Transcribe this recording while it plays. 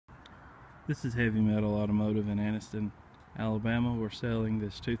This is Heavy Metal Automotive in Anniston, Alabama. We're selling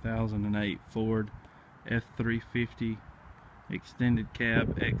this 2008 Ford F-350 Extended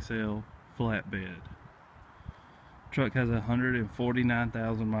Cab XL Flatbed. Truck has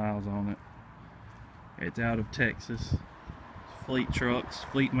 149,000 miles on it. It's out of Texas. It's fleet trucks,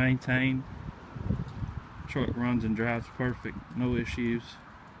 fleet maintained. Truck runs and drives perfect, no issues.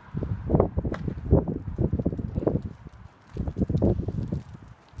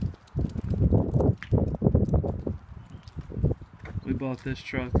 We bought this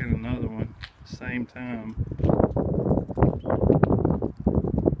truck and another one same time.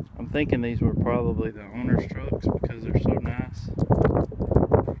 I'm thinking these were probably the owner's trucks because they're so nice.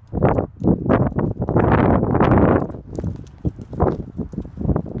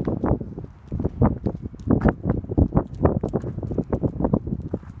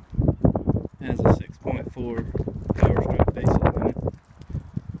 It has a 6.4 Powerstroke diesel in it.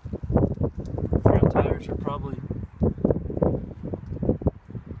 Front tires are probably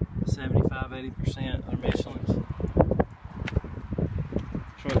 75–80% are Michelin's.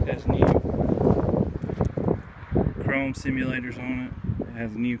 Truck has new chrome simulators on it. It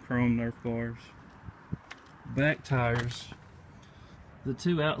has new chrome Nerf bars. Back tires, the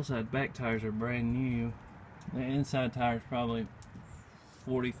two outside back tires are brand new. The inside tires probably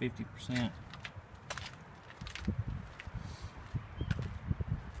 40–50%.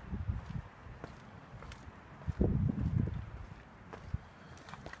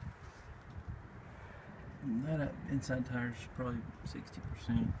 That inside tire is probably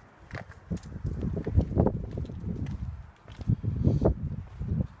 60%.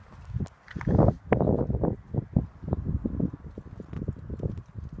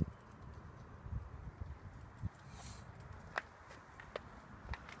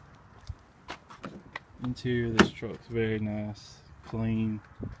 Interior of this truck's very nice, clean,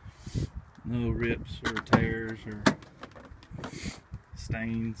 no rips or tears or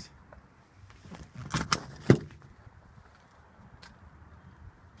stains.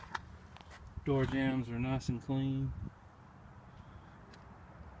 Door jambs are nice and clean.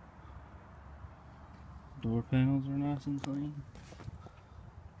 Door panels are nice and clean.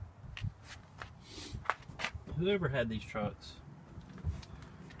 Whoever had these trucks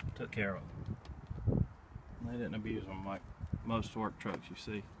took care of them. They didn't abuse them like most work trucks you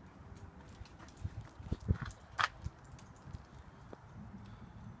see.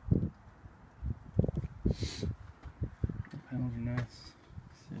 Door panels are nice.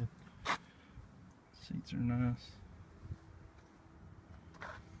 Seats are nice.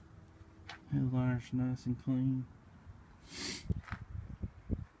 Headliner's nice and clean.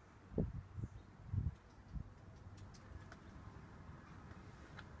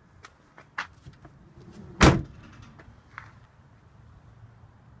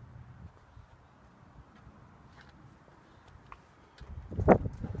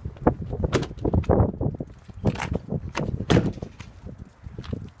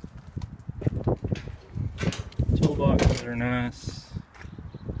 Toolboxes are nice.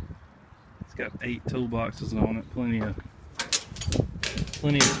 It's got 8 toolboxes on it. Plenty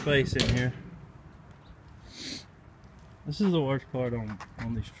of space in here. This is the worst part on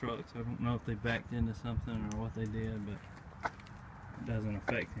these trucks. I don't know if they backed into something or what they did, but it doesn't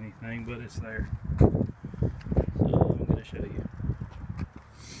affect anything, but it's there. So I'm going to show you.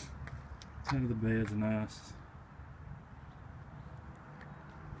 Side of the bed's nice.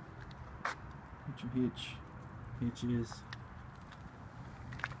 Put your hitches.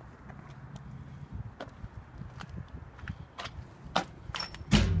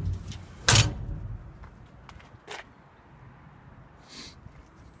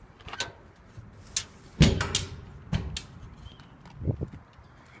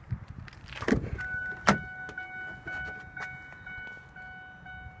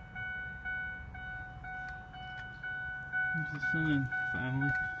 There's the sun,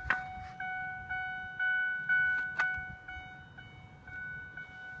 finally.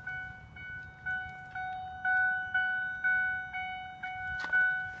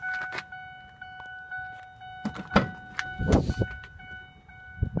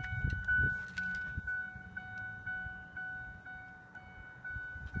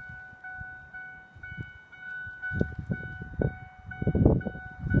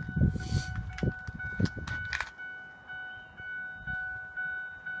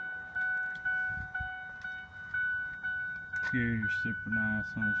 Interior's super nice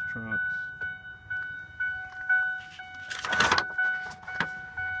on these trucks.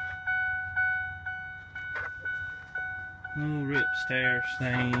 No rips, tears,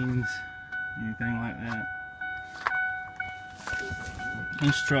 stains, anything like that.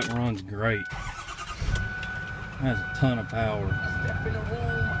 This truck runs great. Has a ton of power. Step in the room,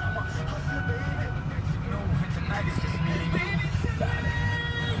 I'm a hustler, baby. You know, tonight is just me and you.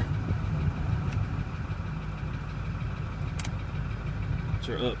 It's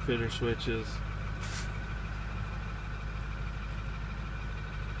your upfitter switches.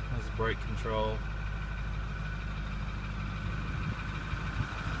 Has brake control.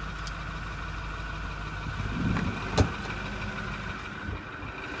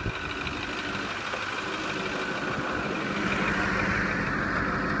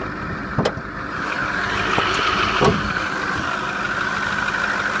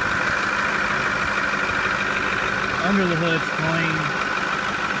 Under the hood's clean.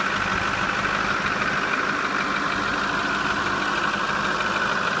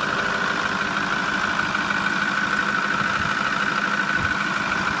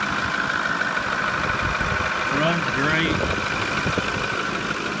 Runs great.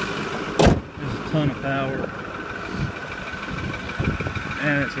 There's a ton of power.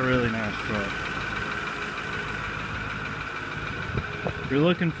 And it's a really nice truck. If you're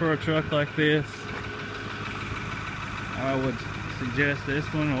looking for a truck like this, I would suggest this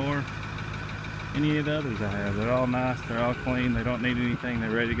one or any of the others I have. They're all nice, they're all clean, they don't need anything, they're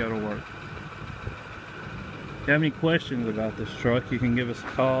ready to go to work. If you have any questions about this truck, you can give us a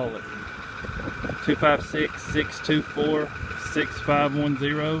call at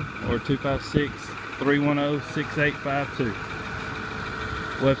 256-624-6510 or 256-310-6852.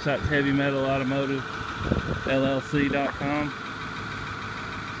 Website's heavymetalautomotivellc.com.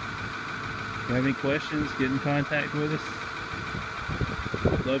 If you have any questions, get in contact with us.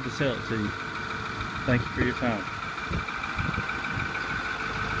 Love to sell it to you. Thank you for your time.